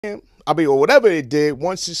I mean, or whatever it did,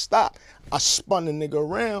 once it stopped, I spun the nigga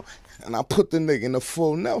around and I put the nigga in the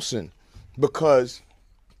full Nelson. Because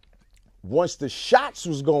once the shots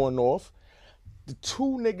was going off, the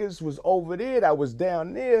two niggas was over there that was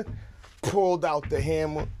down there, pulled out the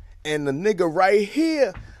hammer, and the nigga right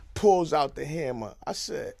here pulls out the hammer. I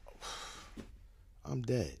said, I'm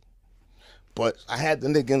dead. But I had the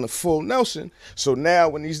nigga in the full Nelson, so now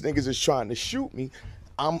when these niggas is trying to shoot me,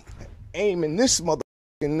 I'm aiming this motherfucking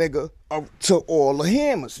nigga up to all the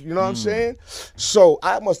hammers, you know what I'm saying? So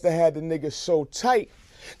I must have had the nigga so tight,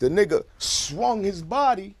 the nigga swung his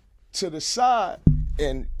body to the side,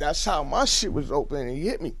 and that's how my shit was open, and he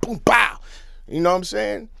hit me, boom, pow, you know what I'm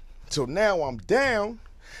saying? So now I'm down,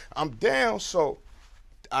 so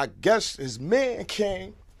I guess his man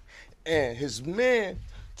came, and his man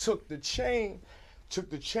took the chain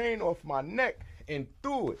off my neck and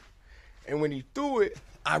threw it. And when he threw it,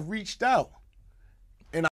 I reached out